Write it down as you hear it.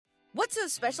What's so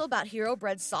special about Hero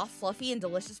Bread's soft, fluffy, and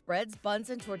delicious breads, buns,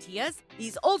 and tortillas?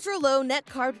 These ultra-low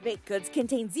net-carb baked goods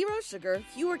contain zero sugar,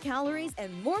 fewer calories,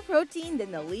 and more protein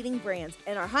than the leading brands,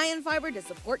 and are high in fiber to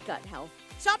support gut health.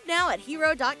 Shop now at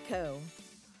hero.co.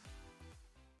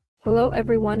 Hello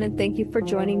everyone, and thank you for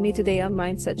joining me today on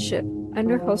Mindset Shift. I'm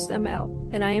your host ML,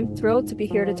 and I am thrilled to be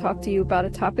here to talk to you about a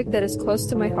topic that is close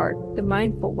to my heart, the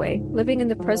mindful way, living in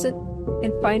the present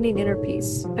and finding inner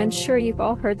peace. I'm sure you've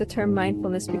all heard the term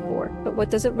mindfulness before, but what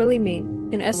does it really mean?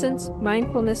 In essence,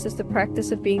 mindfulness is the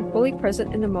practice of being fully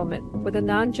present in the moment, with a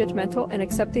non-judgmental and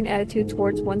accepting attitude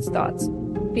towards one's thoughts,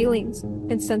 feelings,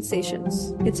 and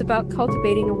sensations. It's about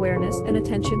cultivating awareness and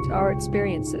attention to our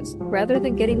experiences, rather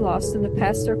than getting lost in the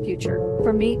past or future.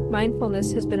 For me,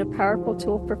 mindfulness has been a powerful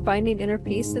tool for finding inner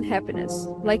peace and happiness.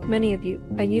 Like many of you,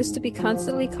 I used to be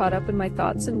constantly caught up in my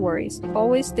thoughts and worries,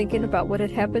 always thinking about what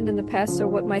had happened in the past or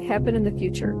what might happen in the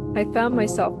future. I found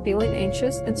myself feeling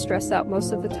anxious and stressed out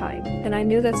most of the time, and I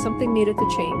knew that something needed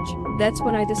to change. That's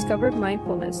when I discovered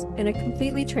mindfulness, and it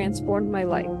completely transformed my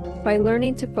life. By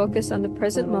learning to focus on the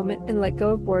present moment and let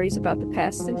go of worries about the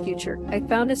past and future, I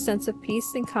found a sense of peace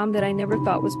and calm that I never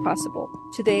thought was possible.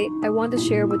 Today, I want to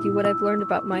share with you what I've learned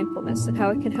about mindfulness and how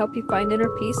it can help you find inner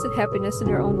peace and happiness in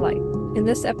your own life. In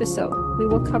this episode, we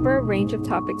will cover a range of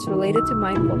topics related to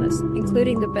mindfulness,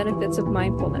 including the benefits of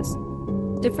mindfulness,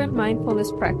 different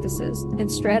mindfulness practices,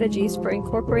 and strategies for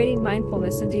incorporating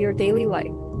mindfulness into your daily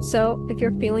life. So, if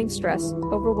you're feeling stressed,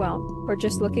 overwhelmed, or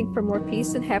just looking for more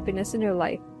peace and happiness in your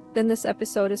life, then this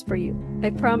episode is for you. I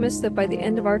promise that by the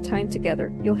end of our time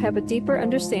together, you'll have a deeper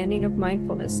understanding of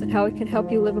mindfulness and how it can help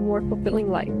you live a more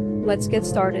fulfilling life. Let's get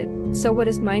started. So what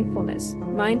is mindfulness?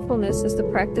 Mindfulness is the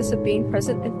practice of being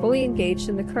present and fully engaged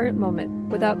in the current moment,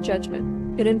 without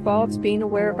judgment. It involves being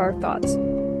aware of our thoughts,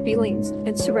 feelings,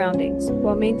 and surroundings,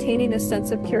 while maintaining a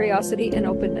sense of curiosity and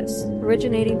openness.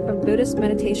 Originating from Buddhist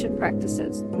meditation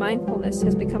practices, mindfulness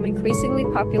has become increasingly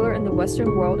popular in the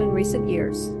Western world in recent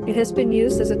years. It has been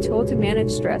used as a tool to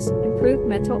manage stress, improve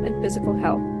mental and physical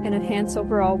health, and enhance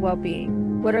overall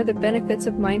well-being. What are the benefits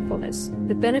of mindfulness?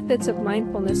 The benefits of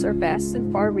mindfulness are vast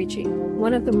and far-reaching.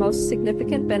 One of the most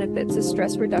significant benefits is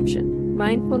stress reduction.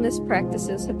 Mindfulness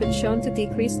practices have been shown to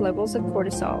decrease levels of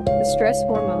cortisol, the stress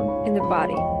hormone, in the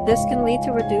body. This can lead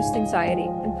to reduced anxiety,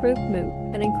 improved mood,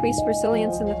 and increased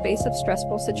resilience in the face of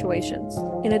stressful situations.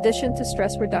 In addition to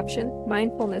stress reduction,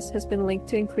 mindfulness has been linked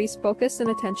to increased focus and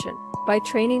attention. By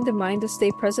training the mind to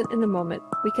stay present in the moment,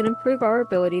 we can improve our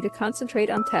ability to concentrate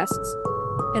on tasks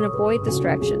and avoid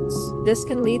distractions. This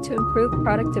can lead to improved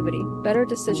productivity, better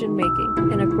decision-making,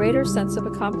 and a greater sense of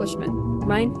accomplishment.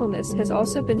 Mindfulness has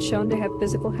also been shown to have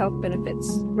physical health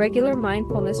benefits. Regular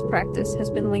mindfulness practice has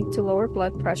been linked to lower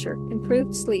blood pressure,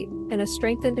 improved sleep, and a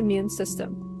strengthened immune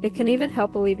system. It can even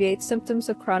help alleviate symptoms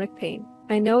of chronic pain.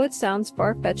 I know it sounds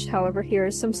far-fetched, however, here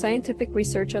is some scientific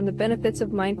research on the benefits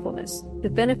of mindfulness. The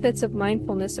benefits of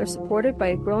mindfulness are supported by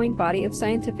a growing body of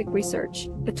scientific research.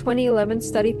 A 2011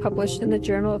 study published in the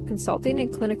Journal of Consulting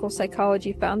and Clinical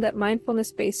Psychology found that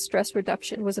mindfulness-based stress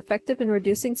reduction was effective in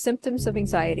reducing symptoms of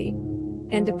anxiety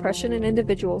and depression in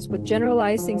individuals with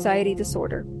generalized anxiety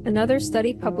disorder. Another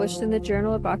study published in the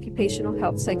Journal of Occupational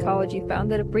Health Psychology found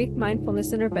that a brief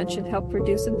mindfulness intervention helped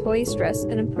reduce employee stress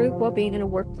and improve well-being in a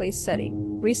workplace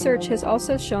setting. Research has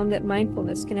also shown that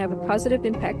mindfulness can have a positive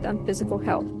impact on physical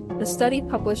health. A study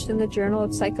published in the Journal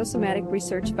of Psychosomatic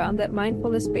Research found that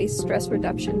mindfulness-based stress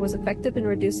reduction was effective in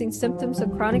reducing symptoms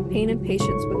of chronic pain in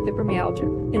patients with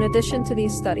fibromyalgia. In addition to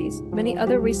these studies, many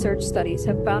other research studies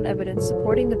have found evidence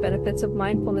supporting the benefits of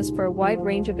mindfulness for a wide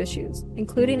range of issues,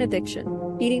 including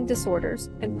addiction, eating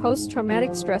disorders, and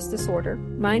post-traumatic stress disorder.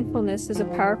 Mindfulness is a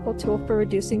powerful tool for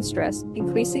reducing stress,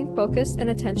 increasing focus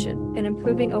and attention, and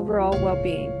improving overall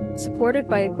well-being. Supported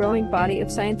by a growing body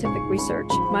of scientific research,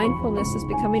 mindfulness is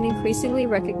becoming increasingly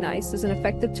recognized as an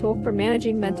effective tool for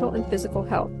managing mental and physical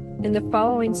health. In the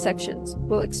following sections,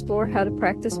 we'll explore how to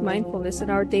practice mindfulness in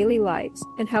our daily lives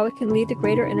and how it can lead to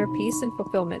greater inner peace and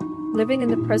fulfillment. Living in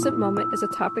the present moment is a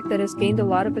topic that has gained a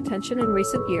lot of attention in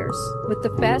recent years. With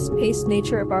the fast-paced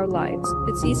nature of our lives,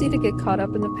 it's easy to get caught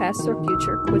up in the past or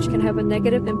future, which can have a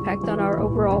negative impact on our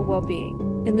overall well-being.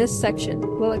 In this section,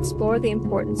 we'll explore the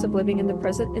importance of living in the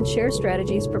present and share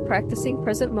strategies for practicing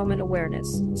present moment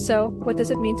awareness. So, what does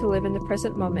it mean to live in the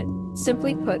present moment?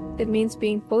 Simply put, it means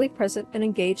being fully present and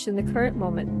engaged in the current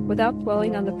moment, without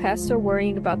dwelling on the past or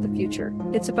worrying about the future.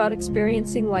 It's about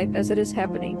experiencing life as it is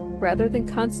happening, rather than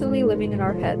constantly living in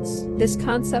our heads. This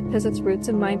concept has its roots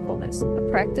in mindfulness, a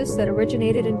practice that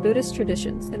originated in Buddhist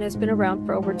traditions and has been around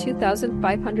for over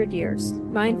 2,500 years.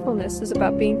 Mindfulness is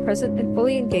about being present and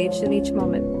fully engaged in each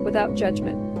moment, without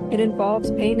judgment. It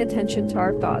involves paying attention to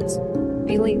our thoughts,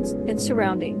 feelings, and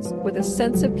surroundings with a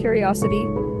sense of curiosity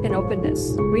and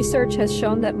openness. Research has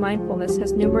shown that mindfulness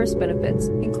has numerous benefits,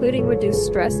 including reduced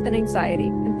stress and anxiety,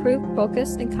 improved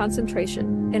focus and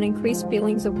concentration, and increased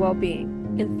feelings of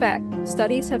well-being. In fact,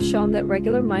 studies have shown that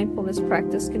regular mindfulness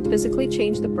practice can physically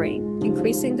change the brain,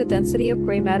 increasing the density of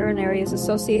gray matter in areas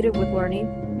associated with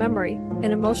learning, memory,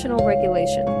 and emotional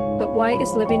regulation. But why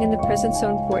is living in the present so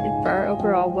important for our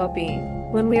overall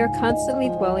well-being? When we are constantly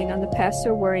dwelling on the past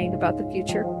or worrying about the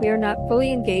future, we are not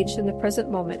fully engaged in the present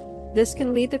moment. This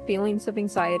can lead to feelings of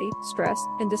anxiety, stress,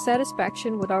 and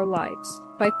dissatisfaction with our lives.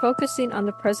 By focusing on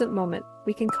the present moment,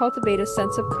 we can cultivate a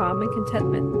sense of calm and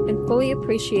contentment, and fully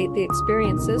appreciate the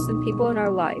experiences and people in our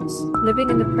lives. Living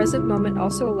in the present moment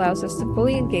also allows us to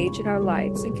fully engage in our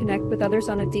lives and connect with others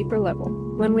on a deeper level.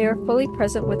 When we are fully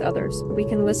present with others, we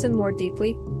can listen more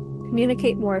deeply,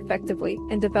 communicate more effectively,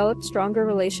 and develop stronger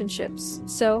relationships.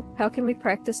 So, how can we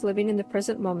practice living in the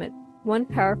present moment? One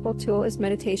powerful tool is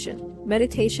meditation.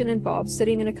 Meditation involves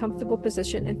sitting in a comfortable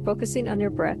position and focusing on your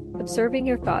breath, observing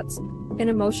your thoughts and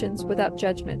emotions without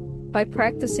judgment. By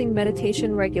practicing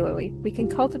meditation regularly, we can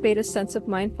cultivate a sense of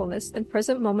mindfulness and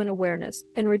present moment awareness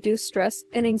and reduce stress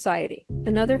and anxiety.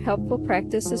 Another helpful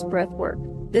practice is breath work.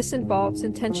 This involves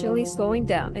intentionally slowing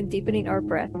down and deepening our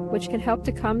breath, which can help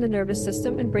to calm the nervous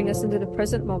system and bring us into the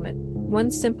present moment. One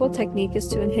simple technique is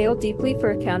to inhale deeply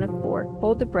for a count of 4,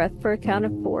 hold the breath for a count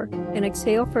of 4, and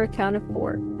exhale for a count of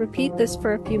 4. Repeat this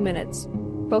for a few minutes,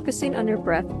 focusing on your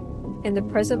breath in the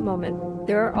present moment.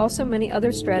 There are also many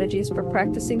other strategies for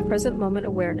practicing present moment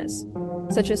awareness,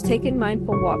 such as taking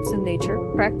mindful walks in nature,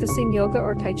 practicing yoga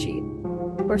or tai chi,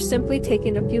 or simply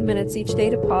taking a few minutes each day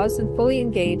to pause and fully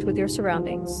engage with your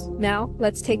surroundings. Now,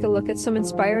 let's take a look at some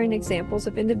inspiring examples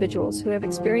of individuals who have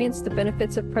experienced the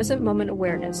benefits of present moment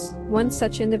awareness. One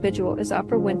such individual is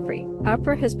Oprah Winfrey.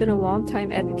 Oprah has been a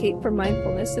long-time advocate for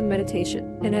mindfulness and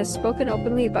meditation, and has spoken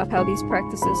openly about how these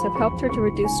practices have helped her to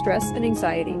reduce stress and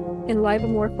anxiety and live a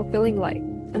more fulfilling life.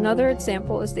 Another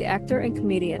example is the actor and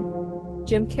comedian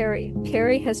Jim Carrey.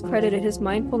 Carrey has credited his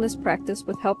mindfulness practice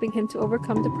with helping him to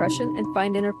overcome depression and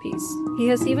find inner peace. He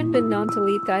has even been known to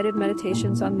lead guided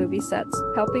meditations on movie sets,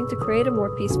 helping to create a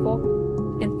more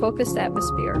peaceful and focused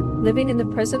atmosphere. Living in the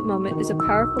present moment is a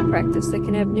powerful practice that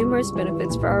can have numerous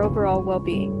benefits for our overall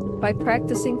well-being. By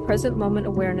practicing present moment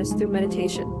awareness through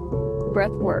meditation,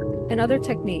 breath work, and other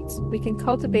techniques, we can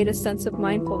cultivate a sense of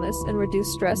mindfulness and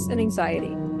reduce stress and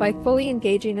anxiety. By fully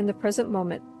engaging in the present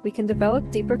moment, we can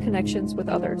develop deeper connections with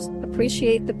others,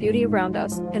 appreciate the beauty around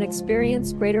us, and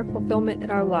experience greater fulfillment in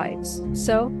our lives.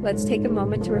 So, let's take a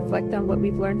moment to reflect on what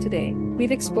we've learned today.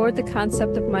 We've explored the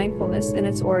concept of mindfulness and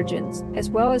its origins,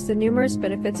 as well as the numerous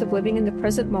benefits of living in the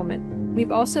present moment.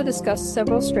 We've also discussed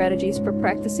several strategies for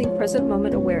practicing present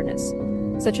moment awareness,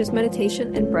 such as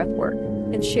meditation and breath work,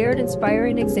 and shared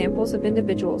inspiring examples of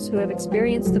individuals who have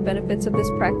experienced the benefits of this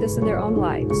practice in their own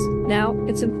lives. Now,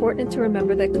 it's important to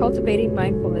remember that cultivating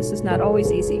mindfulness is not always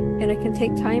easy, and it can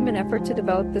take time and effort to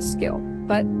develop this skill.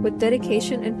 But with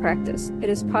dedication and practice, it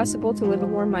is possible to live a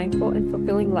more mindful and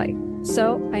fulfilling life.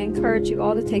 So, I encourage you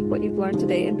all to take what you've learned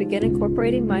today and begin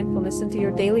incorporating mindfulness into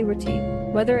your daily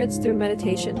routine, whether it's through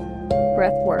meditation,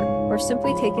 breath work, or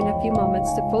simply taking a few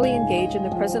moments to fully engage in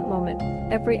the present moment.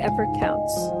 Every effort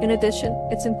counts. In addition,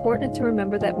 it's important to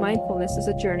remember that mindfulness is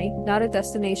a journey, not a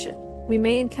destination. We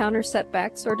may encounter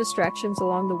setbacks or distractions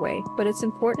along the way, but it's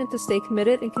important to stay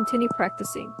committed and continue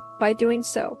practicing. By doing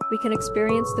so, we can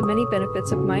experience the many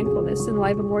benefits of mindfulness and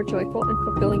live a more joyful and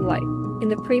fulfilling life. In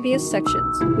the previous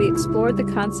sections, we explored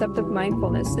the concept of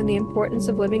mindfulness and the importance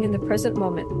of living in the present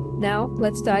moment. Now,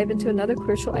 let's dive into another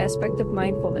crucial aspect of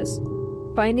mindfulness: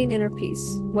 finding inner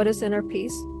peace. What is inner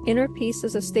peace? Inner peace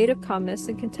is a state of calmness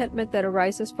and contentment that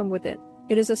arises from within.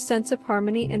 It is a sense of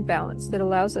harmony and balance that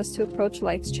allows us to approach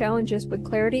life's challenges with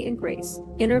clarity and grace.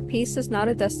 Inner peace is not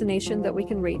a destination that we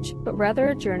can reach, but rather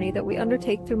a journey that we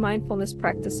undertake through mindfulness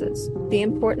practices. The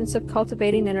importance of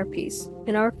cultivating inner peace.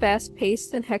 In our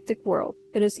fast-paced and hectic world,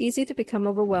 it is easy to become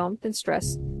overwhelmed and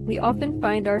stressed. We often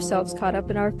find ourselves caught up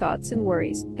in our thoughts and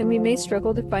worries, and we may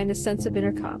struggle to find a sense of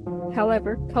inner calm.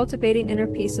 However, cultivating inner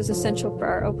peace is essential for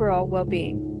our overall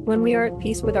well-being. When we are at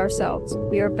peace with ourselves,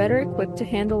 we are better equipped to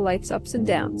handle life's ups and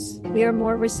downs. We are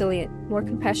more resilient, more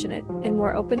compassionate, and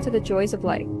more open to the joys of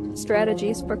life.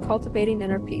 Strategies for cultivating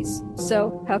inner peace.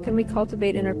 So, how can we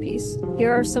cultivate inner peace?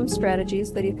 Here are some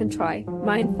strategies that you can try.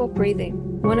 Mindful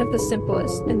breathing. One of the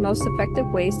simplest and most effective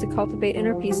ways to cultivate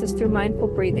inner peace is through mindful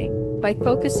breathing. By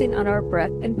focusing on our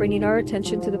breath and bringing our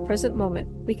attention to the present moment,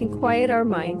 we can quiet our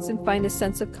minds and find a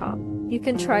sense of calm. You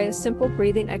can try a simple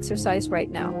breathing exercise right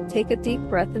now. Take a deep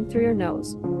breath in through your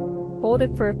nose, Hold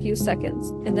it for a few seconds,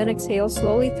 and then exhale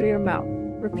slowly through your mouth.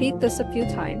 Repeat this a few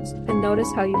times, and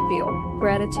notice how you feel.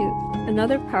 Gratitude.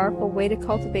 Another powerful way to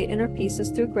cultivate inner peace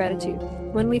is through gratitude.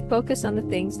 When we focus on the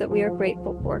things that we are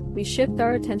grateful for, we shift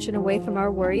our attention away from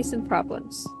our worries and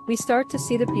problems. We start to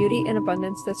see the beauty and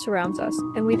abundance that surrounds us,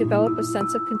 and we develop a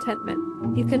sense of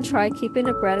contentment. You can try keeping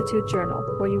a gratitude journal,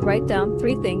 where you write down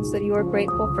 3 things that you are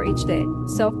grateful for each day.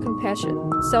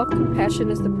 Self-compassion. Self-compassion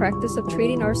is the practice of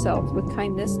treating ourselves with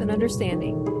kindness and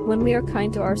understanding. When we are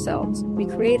kind to ourselves, we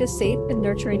create a safe and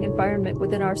nurturing environment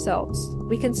within ourselves.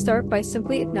 We can start by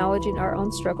simply acknowledging our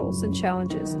own struggles and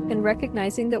challenges, and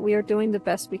recognizing that we are doing the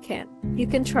best we can. You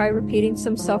can try repeating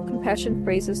some self-compassion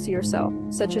phrases to yourself,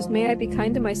 such as "May I be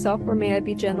kind to myself" or "May I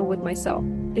be gentle with myself."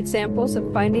 Examples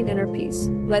of finding inner peace.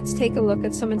 Let's take a look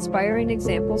at some inspiring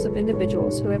examples of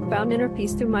individuals who have found inner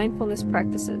peace through mindfulness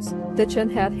practices. Thich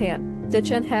Nhat Hanh. Thich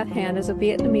Nhat Hanh is a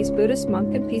Vietnamese Buddhist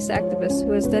monk and peace activist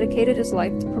who has dedicated his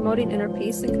life to promoting inner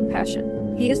peace and compassion.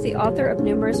 He is the author of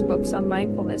numerous books on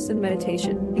mindfulness and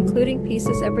meditation, including Peace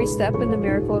is Every Step and The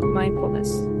Miracle of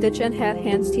Mindfulness. Thich Nhat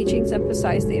Hanh's teachings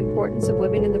emphasize the importance of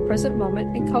living in the present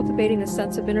moment and cultivating a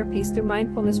sense of inner peace through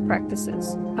mindfulness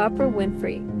practices. Oprah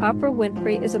Winfrey. Oprah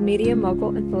Winfrey is a media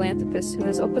mogul and philanthropist who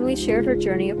has openly shared her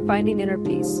journey of finding inner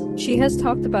peace. She has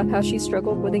talked about how she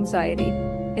struggled with anxiety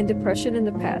and depression in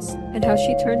the past, and how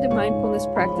she turned to mindfulness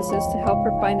practices to help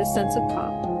her find a sense of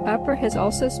calm. Oprah has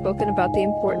also spoken about the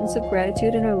importance of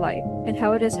gratitude in her life, and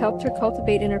how it has helped her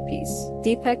cultivate inner peace.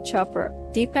 Deepak Chopra.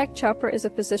 Deepak Chopra is a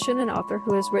physician and author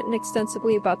who has written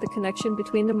extensively about the connection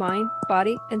between the mind,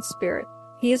 body, and spirit.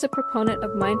 He is a proponent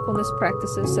of mindfulness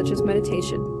practices such as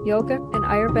meditation, yoga, and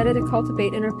Ayurveda to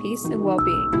cultivate inner peace and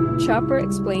well-being. Chopra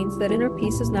explains that inner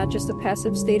peace is not just a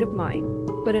passive state of mind,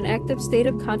 but an active state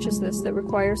of consciousness that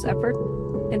requires effort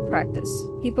and practice.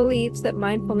 He believes that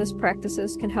mindfulness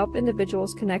practices can help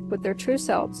individuals connect with their true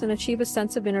selves and achieve a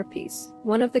sense of inner peace.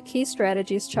 One of the key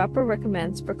strategies Chopra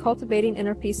recommends for cultivating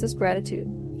inner peace is gratitude.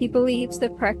 He believes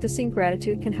that practicing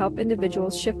gratitude can help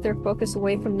individuals shift their focus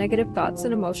away from negative thoughts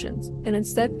and emotions, and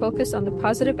instead focus on the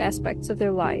positive aspects of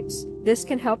their lives. This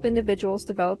can help individuals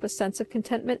develop a sense of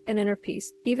contentment and inner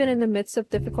peace, even in the midst of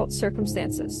difficult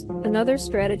circumstances. Another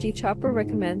strategy Chopra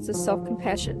recommends is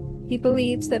self-compassion. He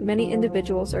believes that many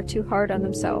individuals are too hard on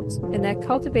themselves, and that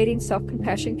cultivating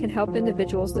self-compassion can help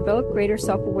individuals develop greater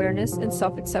self-awareness and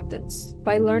self-acceptance.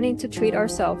 By learning to treat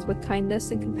ourselves with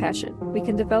kindness and compassion, we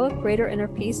can develop greater inner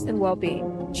peace and well-being.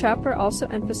 Chopra also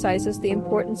emphasizes the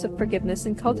importance of forgiveness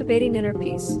in cultivating inner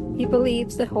peace. He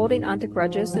believes that holding onto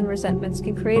grudges and resentments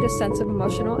can create a sense of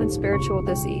emotional and spiritual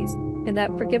dis-ease, and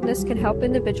that forgiveness can help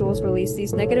individuals release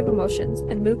these negative emotions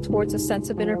and move towards a sense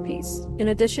of inner peace. In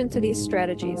addition to these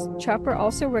strategies, Chopra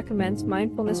also recommends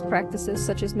mindfulness practices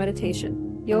such as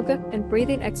meditation, yoga, and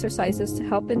breathing exercises to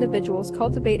help individuals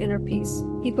cultivate inner peace.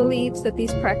 He believes that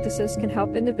these practices can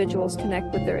help individuals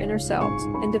connect with their inner selves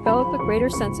and develop a greater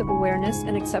sense of awareness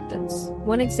and acceptance.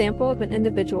 One example of an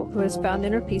individual who has found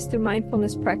inner peace through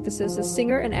mindfulness practices is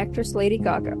singer and actress Lady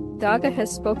Gaga. Gaga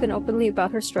has spoken openly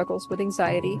about her struggles with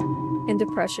anxiety and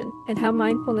depression, and how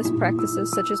mindfulness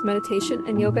practices such as meditation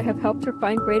and yoga have helped her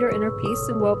find greater inner peace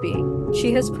and well-being.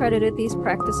 She has credited these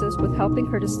practices with helping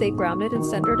her to stay grounded and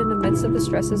centered in the midst of the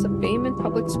stresses of fame and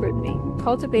public scrutiny.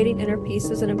 Cultivating inner peace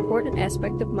is an important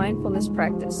aspect of mindfulness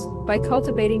practice. By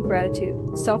cultivating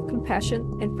gratitude,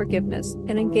 self-compassion, and forgiveness,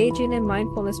 and engaging in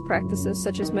mindfulness practices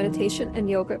such as meditation and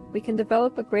yoga, we can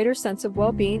develop a greater sense of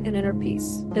well-being and inner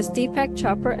peace. As Deepak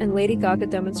Chopra and Lady Gaga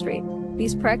demonstrate,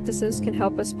 these practices can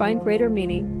help us find greater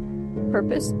meaning,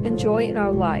 purpose, and joy in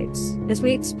our lives. As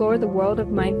we explore the world of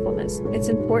mindfulness, it's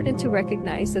important to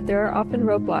recognize that there are often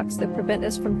roadblocks that prevent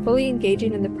us from fully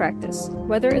engaging in the practice,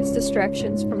 whether it's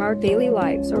distractions from our daily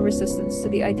lives or resistance to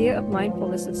the idea of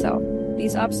mindfulness itself.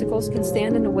 These obstacles can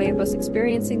stand in the way of us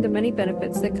experiencing the many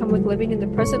benefits that come with living in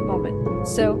the present moment.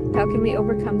 So, how can we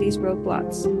overcome these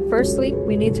roadblocks? Firstly,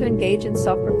 we need to engage in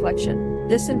self-reflection.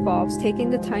 This involves taking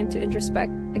the time to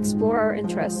introspect, explore our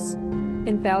interests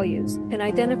and values, and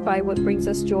identify what brings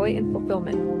us joy and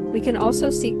fulfillment. We can also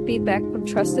seek feedback from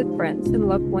trusted friends and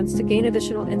loved ones to gain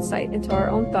additional insight into our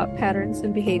own thought patterns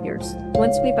and behaviors.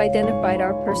 Once we've identified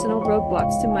our personal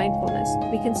roadblocks to mindfulness,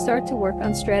 we can start to work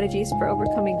on strategies for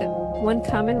overcoming them. One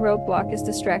common roadblock is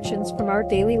distractions from our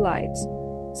daily lives,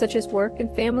 such as work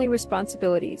and family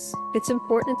responsibilities. It's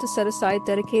important to set aside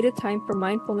dedicated time for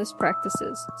mindfulness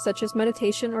practices, such as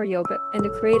meditation or yoga, and to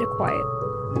create a quiet,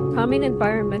 calming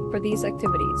environment for these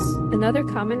activities. Another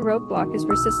common roadblock is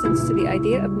resistance to the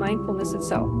idea of mindfulness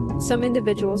itself. Some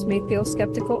individuals may feel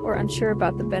skeptical or unsure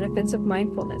about the benefits of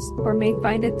mindfulness, or may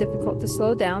find it difficult to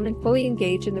slow down and fully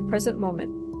engage in the present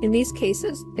moment. In these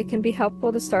cases, it can be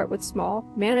helpful to start with small,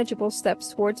 manageable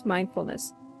steps towards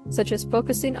mindfulness, such as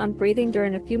focusing on breathing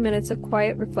during a few minutes of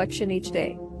quiet reflection each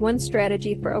day. One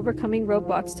strategy for overcoming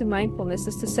roadblocks to mindfulness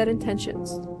is to set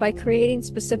intentions. By creating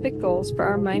specific goals for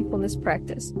our mindfulness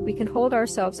practice, we can hold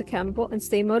ourselves accountable and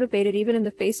stay motivated even in the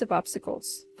face of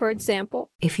obstacles. For example,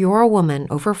 if you're a woman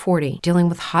over 40 dealing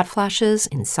with hot flashes,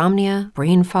 insomnia,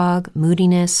 brain fog,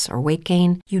 moodiness, or weight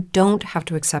gain, you don't have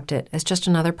to accept it as just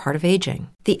another part of aging.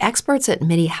 The experts at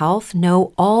MIDI Health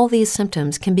know all these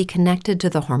symptoms can be connected to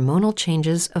the hormonal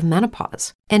changes of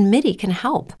menopause. And MIDI can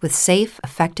help with safe,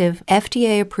 effective,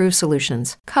 FDA-approved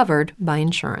solutions covered by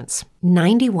insurance.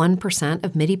 91%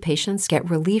 of MIDI patients get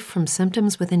relief from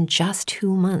symptoms within just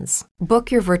 2 months.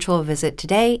 Book your virtual visit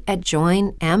today at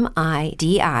joinmidi.com.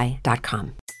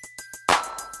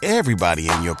 Everybody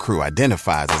in your crew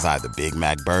identifies as either Big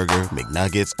Mac Burger,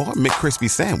 McNuggets, or McCrispy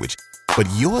Sandwich. But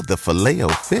you're the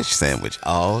Filet-O-Fish Sandwich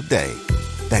all day.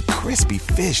 That crispy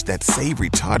fish, that savory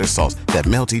tartar sauce, that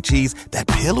melty cheese, that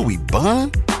pillowy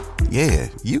bun. Yeah,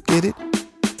 you get it.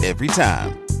 Every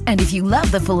time. And if you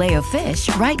love the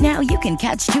Filet-O-Fish, right now you can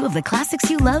catch 2 of the classics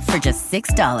you love for just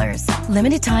 $6.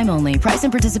 Limited time only. Price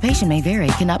and participation may vary.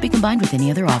 Cannot be combined with any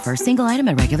other offer. Single item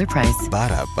at regular price.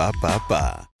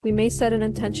 Ba-da-ba-ba-ba. we may set an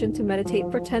intention to meditate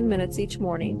for 10 minutes each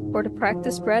morning or to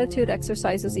practice gratitude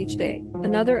exercises each day.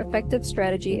 Another effective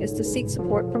strategy is to seek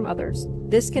support from others.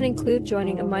 This can include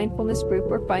joining a mindfulness group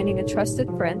or finding a trusted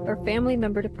friend or family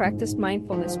member to practice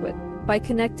mindfulness with. By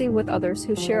connecting with others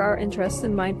who share our interests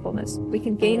in mindfulness, we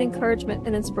can gain encouragement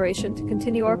and inspiration to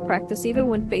continue our practice even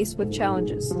when faced with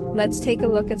challenges. Let's take a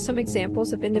look at some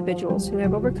examples of individuals who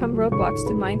have overcome roadblocks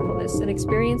to mindfulness and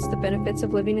experienced the benefits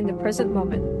of living in the present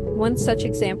moment. One such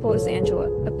example is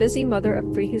Angela, a busy mother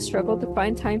of 3 who struggled to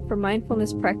find time for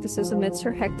mindfulness practices amidst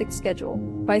her hectic schedule.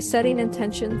 By setting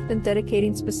intentions and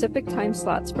dedicating specific time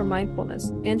slots for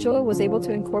mindfulness, Angela was able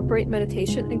to incorporate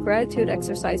meditation and gratitude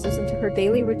exercises into her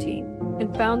daily routine,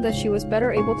 and found that she was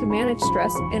better able to manage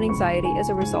stress and anxiety as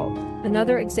a result.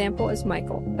 Another example is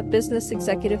Michael, a business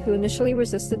executive who initially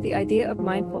resisted the idea of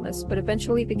mindfulness but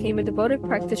eventually became a devoted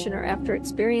practitioner after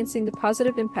experiencing the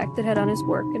positive impact it had on his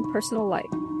work and personal life.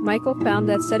 Michael found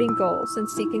that setting goals and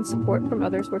seeking support from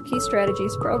others were key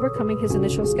strategies for overcoming his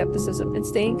initial skepticism and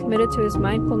staying committed to his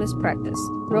mindfulness practice.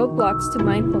 Roadblocks to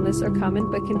mindfulness are common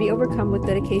but can be overcome with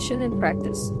dedication and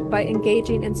practice. By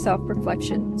engaging in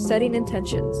self-reflection, setting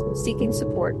intentions, seeking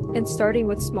support, and starting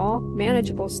with small,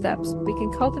 manageable steps, we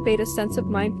can cultivate a sense of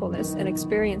mindfulness and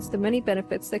experience the many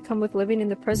benefits that come with living in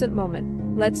the present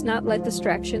moment. Let's not let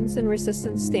distractions and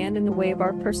resistance stand in the way of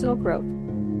our personal growth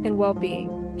and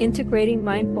well-being. Integrating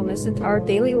mindfulness into our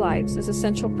daily lives is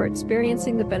essential for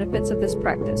experiencing the benefits of this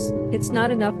practice. It's not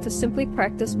enough to simply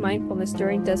practice mindfulness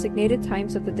during designated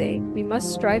times of the day. We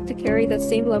must strive to carry that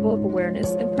same level of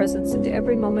awareness and presence into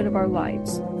every moment of our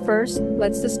lives. First,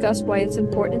 let's discuss why it's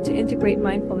important to integrate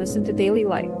mindfulness into daily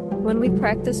life. When we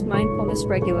practice mindfulness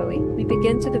regularly, we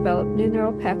begin to develop new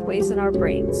neural pathways in our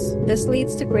brains. This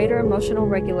leads to greater emotional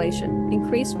regulation,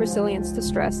 increased resilience to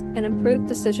stress, and improved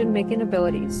decision-making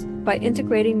abilities. By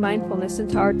integrating mindfulness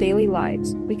into our daily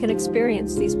lives, we can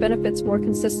experience these benefits more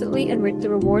consistently and reap the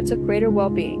rewards of greater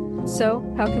well-being. So,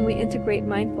 how can we integrate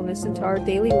mindfulness into our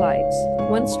daily lives?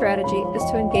 One strategy is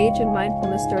to engage in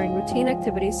mindfulness during routine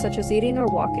activities such as eating or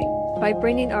walking. By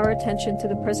bringing our attention to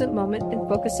the present moment and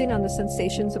focusing on the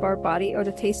sensations of our body or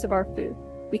the taste of our food,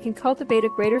 we can cultivate a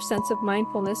greater sense of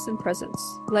mindfulness and presence.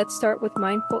 Let's start with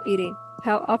mindful eating.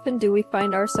 How often do we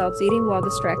find ourselves eating while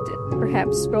distracted,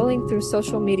 perhaps scrolling through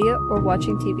social media or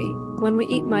watching TV? When we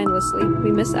eat mindlessly,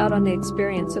 we miss out on the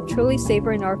experience of truly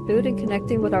savoring our food and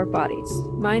connecting with our bodies.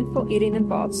 Mindful eating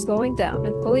involves slowing down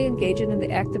and fully engaging in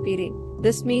the act of eating.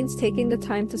 This means taking the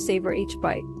time to savor each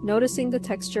bite, noticing the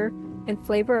texture and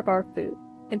flavor of our food,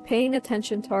 and paying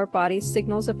attention to our body's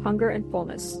signals of hunger and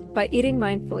fullness. By eating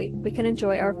mindfully, we can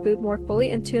enjoy our food more fully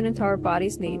and tune into our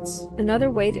body's needs. Another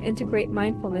way to integrate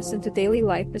mindfulness into daily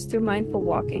life is through mindful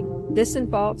walking. This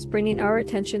involves bringing our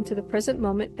attention to the present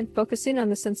moment and focusing on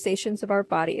the sensations of our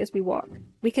body as we walk.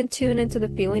 We can tune into the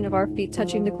feeling of our feet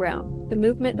touching the ground, the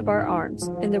movement of our arms,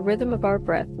 and the rhythm of our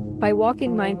breath. By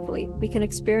walking mindfully, we can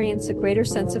experience a greater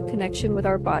sense of connection with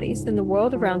our bodies and the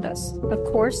world around us. Of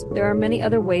course, there are many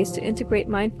other ways to integrate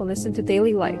mindfulness into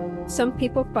daily life. Some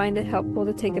people find it helpful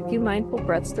to take a few mindful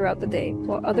breaths throughout the day,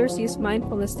 while others use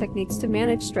mindfulness techniques to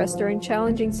manage stress during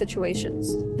challenging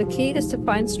situations. The key is to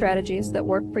find strategies that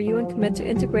work for you and commit to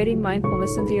integrating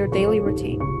mindfulness into your daily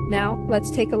routine. Now,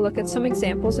 let's take a look at some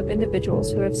examples of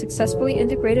individuals who have successfully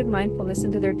integrated mindfulness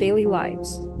into their daily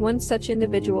lives. One such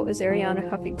individual is Arianna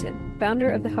Huffington,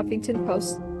 founder of the Huffington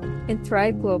Post. and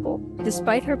Thrive Global.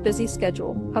 Despite her busy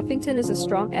schedule, Huffington is a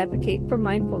strong advocate for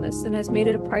mindfulness and has made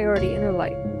it a priority in her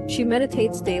life. She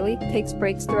meditates daily, takes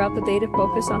breaks throughout the day to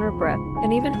focus on her breath,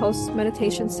 and even hosts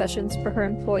meditation sessions for her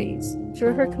employees.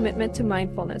 Through her commitment to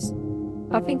mindfulness,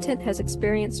 Huffington has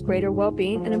experienced greater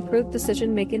well-being and improved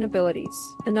decision-making abilities.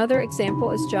 Another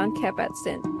example is Jon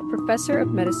Kabat-Zinn, a professor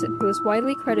of medicine who is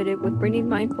widely credited with bringing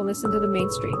mindfulness into the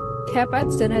mainstream.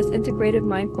 Kabat-Zinn has integrated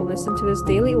mindfulness into his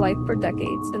daily life for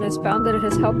decades and has found that it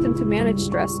has helped him to manage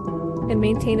stress and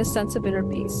maintain a sense of inner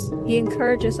peace. He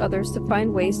encourages others to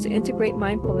find ways to integrate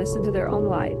mindfulness into their own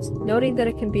lives, noting that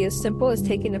it can be as simple as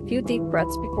taking a few deep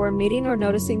breaths before a meeting or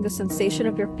noticing the sensation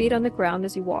of your feet on the ground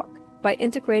as you walk. By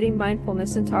integrating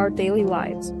mindfulness into our daily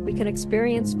lives, we can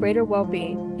experience greater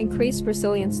well-being, increase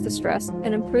resilience to stress,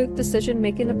 and improve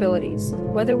decision-making abilities.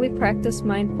 Whether we practice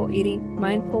mindful eating,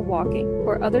 mindful walking,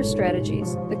 or other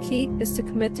strategies, the key is to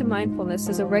commit to mindfulness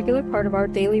as a regular part of our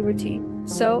daily routine.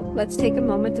 So, let's take a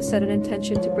moment to set an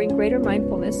intention to bring greater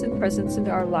mindfulness and presence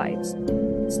into our lives.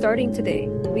 Starting today,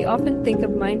 we often think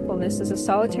of mindfulness as a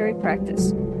solitary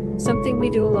practice, something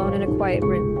we do alone in a quiet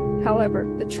room.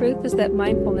 However, the truth is that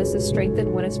mindfulness is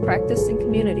strengthened when it's practiced in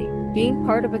community. Being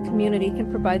part of a community can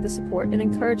provide the support and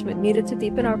encouragement needed to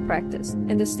deepen our practice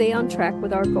and to stay on track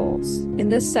with our goals. In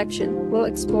this section, we'll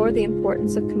explore the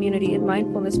importance of community in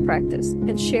mindfulness practice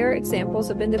and share examples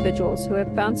of individuals who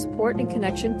have found support and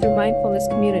connection through mindfulness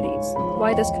communities.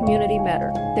 Why does community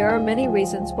matter? There are many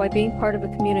reasons why being part of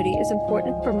a community is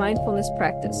important for mindfulness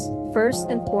practice. First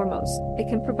and foremost, it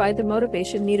can provide the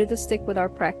motivation needed to stick with our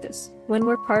practice. When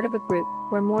we're part of a group,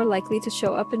 we're more likely to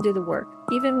show up and do the work,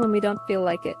 even when we don't feel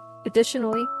like it.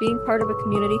 Additionally, being part of a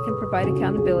community can provide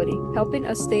accountability, helping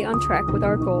us stay on track with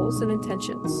our goals and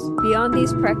intentions. Beyond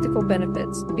these practical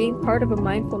benefits, being part of a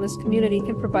mindfulness community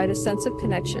can provide a sense of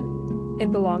connection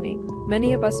and belonging.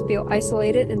 Many of us feel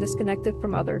isolated and disconnected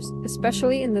from others,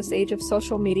 especially in this age of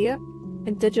social media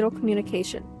and digital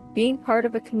communication. Being part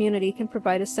of a community can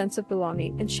provide a sense of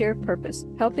belonging and shared purpose,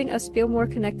 helping us feel more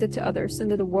connected to others and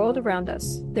to the world around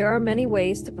us. There are many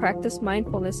ways to practice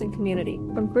mindfulness in community,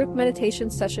 from group meditation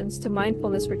sessions to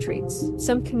mindfulness retreats.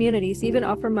 Some communities even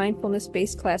offer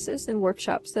mindfulness-based classes and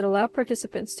workshops that allow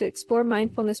participants to explore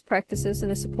mindfulness practices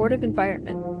in a supportive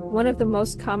environment. One of the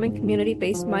most common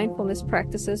community-based mindfulness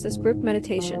practices is group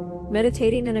meditation.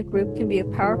 Meditating in a group can be a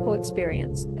powerful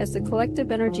experience, as the collective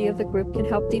energy of the group can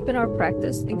help deepen our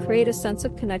practice and create a sense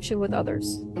of connection with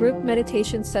others. Group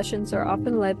meditation sessions are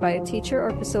often led by a teacher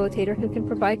or facilitator who can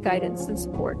provide guidance and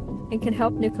support, and can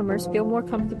help newcomers feel more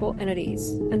comfortable and at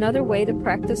ease. Another way to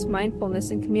practice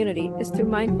mindfulness in community is through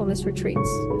mindfulness retreats.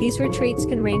 These retreats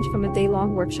can range from a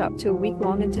day-long workshop to a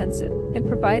week-long intensive, and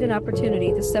provide an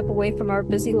opportunity to step away from our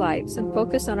busy lives and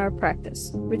focus on our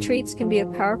practice. Retreats can be a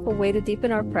powerful way to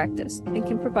deepen our practice and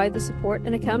can provide the support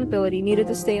and accountability needed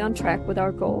to stay on track with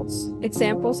our goals.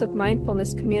 Examples of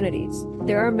mindfulness communities.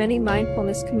 There are many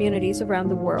mindfulness communities around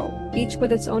the world, each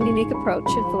with its own unique approach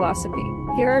and philosophy.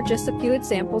 Here are just a few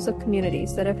examples of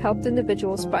communities that have helped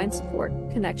individuals find support,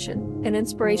 connection, and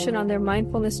inspiration on their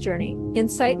mindfulness journey.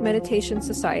 Insight Meditation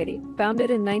Society. Founded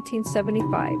in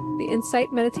 1975, the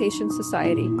Insight Meditation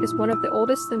Society is one of the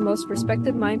oldest and most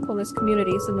respected mindfulness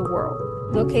communities in the world.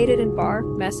 Located in Barre,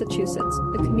 Massachusetts,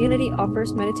 the community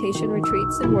offers meditation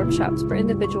retreats and workshops for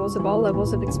individuals of all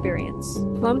levels of experience.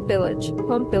 Plum Village.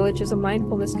 Plum Village is a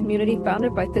mindfulness community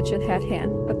founded by Thich Nhat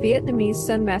Hanh, a Vietnamese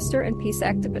Zen master and peace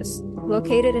activist.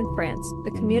 Located in France,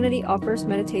 the community offers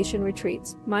meditation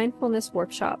retreats, mindfulness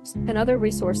workshops, and other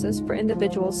resources for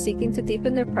individuals seeking to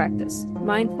deepen their practice.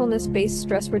 Mindfulness-based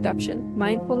stress reduction.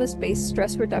 Mindfulness-based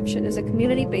stress reduction is a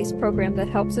community-based program that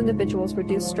helps individuals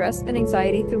reduce stress and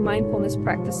anxiety through mindfulness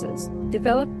practices.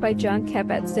 Developed by Jon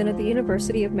Kabat-Zinn at the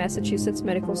University of Massachusetts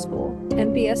Medical School,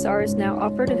 MBSR is now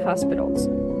offered in hospitals,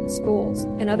 schools,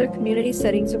 and other community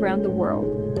settings around the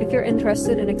world. If you're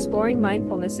interested in exploring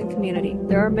mindfulness in community,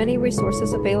 there are many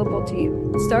resources available to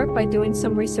you. Start by doing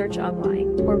some research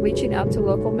online or reaching out to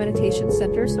local meditation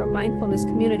centers or mindfulness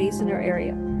communities in your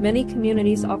area. Many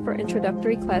communities offer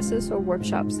introductory classes or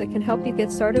workshops that can help you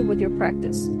get started with your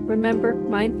practice. Remember,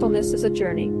 mindfulness is a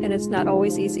journey, and it's not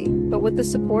always easy. But with the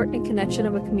support and connection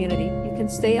of a community, you can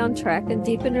stay on track and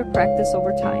deepen your practice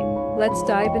over time. Let's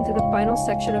dive into the final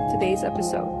section of today's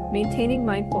episode, maintaining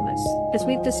mindfulness. As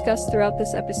we've discussed throughout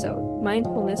this episode,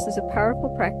 mindfulness is a powerful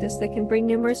practice that can bring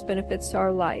numerous benefits to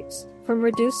our lives. From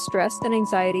reduced stress and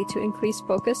anxiety to increased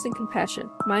focus and compassion,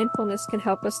 mindfulness can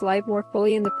help us live more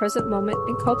fully in the present moment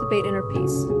and cultivate inner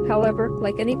peace. However,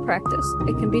 like any practice,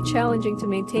 it can be challenging to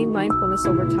maintain mindfulness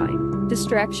over time.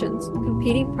 Distractions,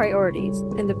 competing priorities,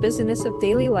 and the busyness of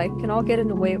daily life can all get in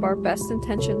the way of our best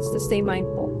intentions to stay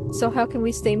mindful. So how can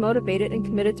we stay motivated and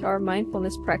committed to our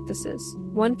mindfulness practices?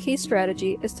 One key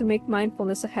strategy is to make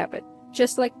mindfulness a habit.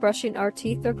 Just like brushing our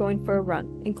teeth or going for a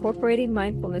run, incorporating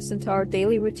mindfulness into our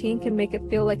daily routine can make it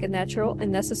feel like a natural and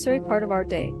necessary part of our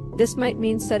day. This might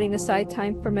mean setting aside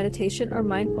time for meditation or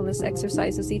mindfulness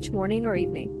exercises each morning or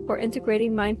evening, or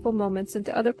integrating mindful moments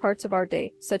into other parts of our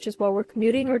day, such as while we're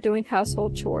commuting or doing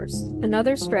household chores.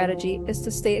 Another strategy is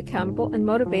to stay accountable and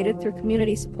motivated through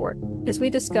community support. As we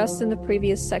discussed in the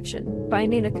previous section,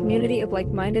 finding a community of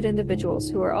like-minded individuals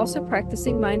who are also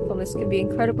practicing mindfulness can be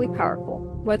incredibly powerful.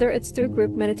 Whether it's through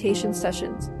group meditation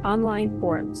sessions, online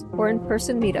forums, or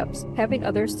in-person meetups, having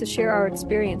others to share our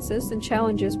experiences and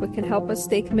challenges with can help us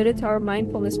stay committed to our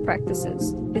mindfulness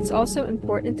practices. It's also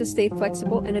important to stay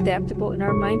flexible and adaptable in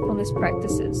our mindfulness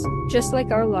practices. Just like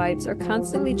our lives are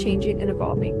constantly changing and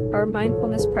evolving, our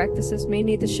mindfulness practices may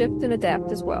need to shift and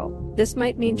adapt as well. This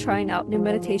might mean trying out new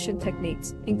meditation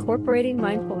techniques, incorporating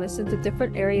mindfulness into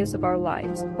different areas of our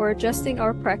lives, or adjusting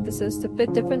our practices to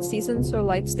fit different seasons or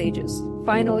life stages.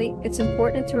 Finally, it's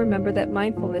important to remember that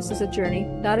mindfulness is a journey,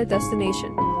 not a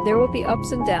destination. There will be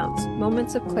ups and downs,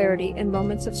 moments of clarity and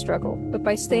moments of struggle, but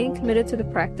by staying committed to the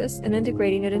practice and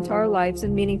integrating it into our lives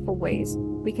in meaningful ways,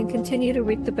 we can continue to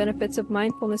reap the benefits of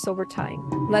mindfulness over time.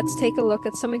 Let's take a look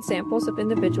at some examples of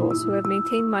individuals who have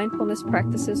maintained mindfulness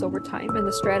practices over time and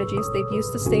the strategies they've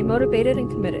used to stay motivated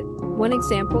and committed. One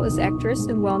example is actress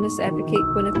and wellness advocate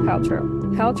Gwyneth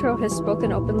Paltrow. Paltrow has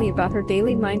spoken openly about her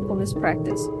daily mindfulness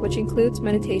practice, which includes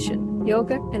meditation,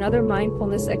 yoga, and other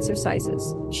mindfulness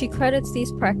exercises. She credits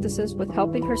these practices with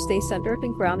helping her stay centered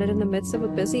and grounded in the midst of a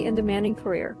busy and demanding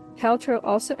career. Paltrow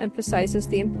also emphasizes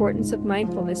the importance of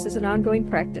mindfulness as an ongoing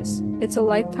practice. It's a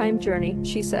lifetime journey,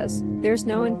 she says. There's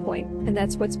no end point, and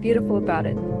that's what's beautiful about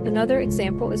it. Another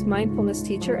example is mindfulness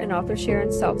teacher and author Sharon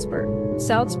Salzberg.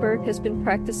 Salzberg has been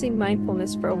practicing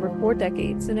mindfulness for over 4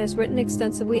 decades and has written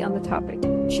extensively on the topic.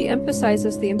 She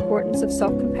emphasizes the importance of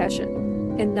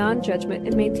self-compassion and non-judgment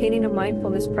in maintaining a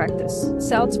mindfulness practice.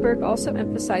 Salzberg also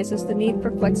emphasizes the need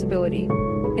for flexibility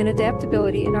and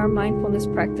adaptability in our mindfulness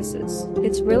practices.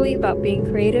 It's really about being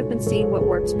creative and seeing what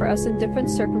works for us in different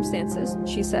circumstances,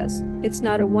 she says. It's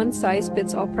not a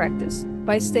one-size-fits-all practice.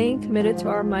 By staying committed to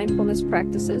our mindfulness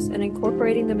practices and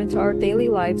incorporating them into our daily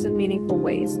lives in meaningful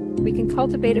ways, we can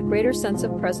cultivate a greater sense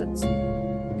of presence,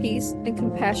 peace, and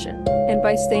compassion. And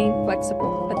by staying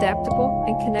flexible, adaptable,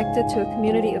 and connected to a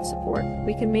community of support,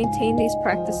 we can maintain these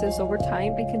practices over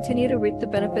time and continue to reap the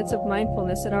benefits of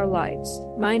mindfulness in our lives.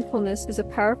 Mindfulness is a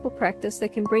powerful practice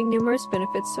that can bring numerous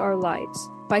benefits to our lives.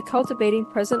 By cultivating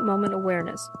present moment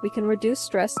awareness, we can reduce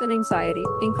stress and anxiety,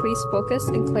 increase focus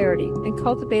and clarity, and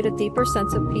cultivate a deeper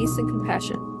sense of peace and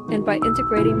compassion. And by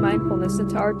integrating mindfulness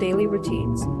into our daily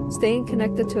routines, staying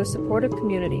connected to a supportive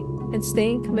community, and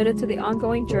staying committed to the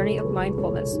ongoing journey of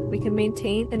mindfulness, we can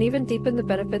maintain and even deepen the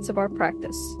benefits of our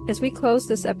practice. As we close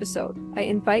this episode, I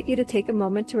invite you to take a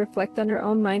moment to reflect on your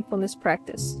own mindfulness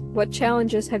practice. What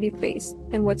challenges have you faced,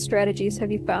 and what strategies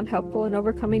have you found helpful in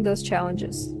overcoming those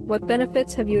challenges? What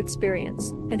benefits have you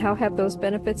experienced, and how have those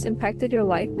benefits impacted your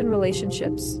life and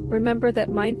relationships? Remember that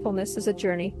mindfulness is a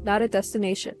journey, not a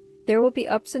destination. There will be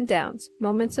ups and downs,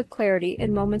 moments of clarity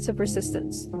and moments of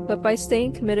resistance. But by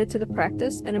staying committed to the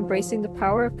practice and embracing the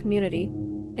power of community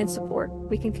and support,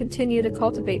 we can continue to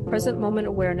cultivate present moment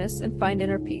awareness and find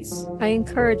inner peace. I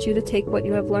encourage you to take what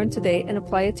you have learned today and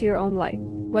apply it to your own life.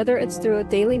 Whether it's through a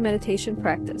daily meditation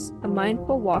practice, a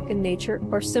mindful walk in nature,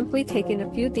 or simply taking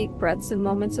a few deep breaths in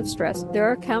moments of stress, there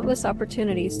are countless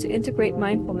opportunities to integrate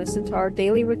mindfulness into our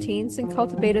daily routines and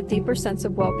cultivate a deeper sense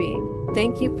of well-being.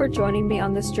 Thank you for joining me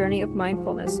on this journey of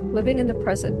mindfulness, living in the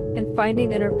present, and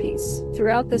finding inner peace.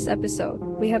 Throughout this episode,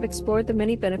 we have explored the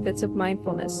many benefits of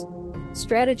mindfulness,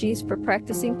 strategies for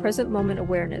practicing present moment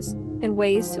awareness, and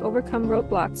ways to overcome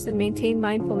roadblocks and maintain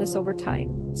mindfulness over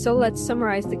time. So let's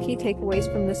summarize the key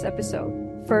takeaways from this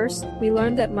episode. First, we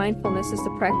learned that mindfulness is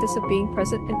the practice of being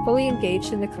present and fully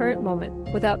engaged in the current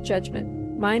moment, without judgment.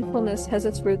 Mindfulness has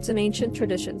its roots in ancient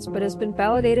traditions, but has been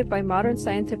validated by modern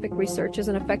scientific research as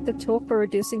an effective tool for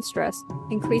reducing stress,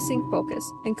 increasing focus,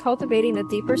 and cultivating a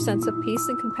deeper sense of peace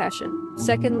and compassion.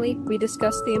 Secondly, we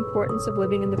discussed the importance of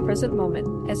living in the present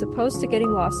moment, as opposed to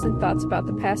getting lost in thoughts about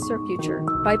the past or future.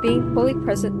 By being fully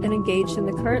present and engaged in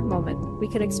the current moment, we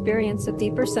can experience a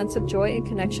deeper sense of joy and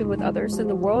connection with others and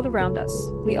the world around us.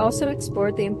 We also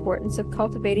explored the importance of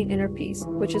cultivating inner peace,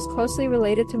 which is closely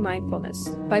related to mindfulness.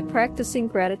 By practicing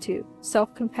gratitude,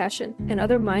 self-compassion, and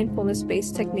other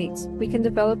mindfulness-based techniques, we can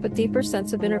develop a deeper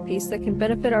sense of inner peace that can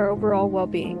benefit our overall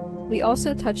well-being. We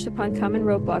also touched upon common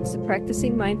roadblocks to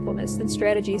practicing mindfulness and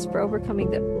strategies for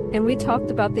overcoming them. and we talked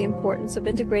about the importance of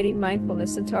integrating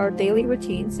mindfulness into our daily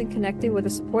routines and connecting with a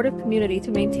supportive community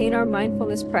to maintain our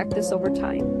mindfulness practice over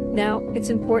time. Now, it's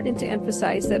important to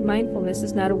emphasize that mindfulness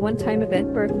is not a one-time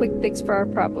event or a quick fix for our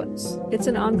problems. It's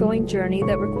an ongoing journey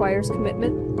that requires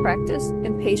commitment, practice,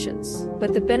 and patience.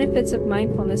 But the benefits of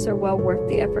mindfulness are well worth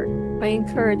the effort. I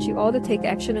encourage you all to take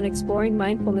action in exploring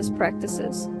mindfulness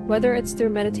practices, whether it's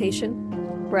through meditation,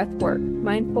 breath work,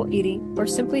 mindful eating, or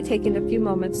simply taking a few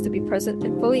moments to be present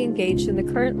and fully engaged in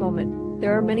the current moment.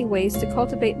 There are many ways to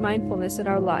cultivate mindfulness in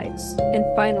our lives. And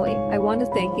finally, I want to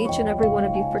thank each and every one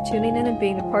of you for tuning in and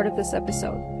being a part of this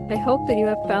episode. I hope that you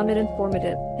have found it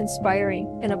informative, inspiring,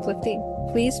 and uplifting.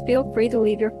 Please feel free to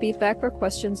leave your feedback or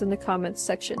questions in the comments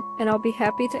section, and I'll be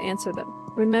happy to answer them.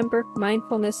 Remember,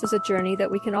 mindfulness is a journey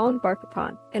that we can all embark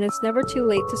upon, and it's never too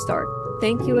late to start.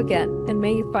 Thank you again, and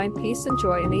may you find peace and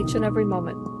joy in each and every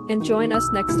moment. And join us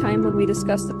next time when we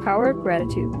discuss the power of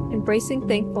gratitude, embracing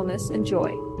thankfulness and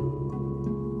joy.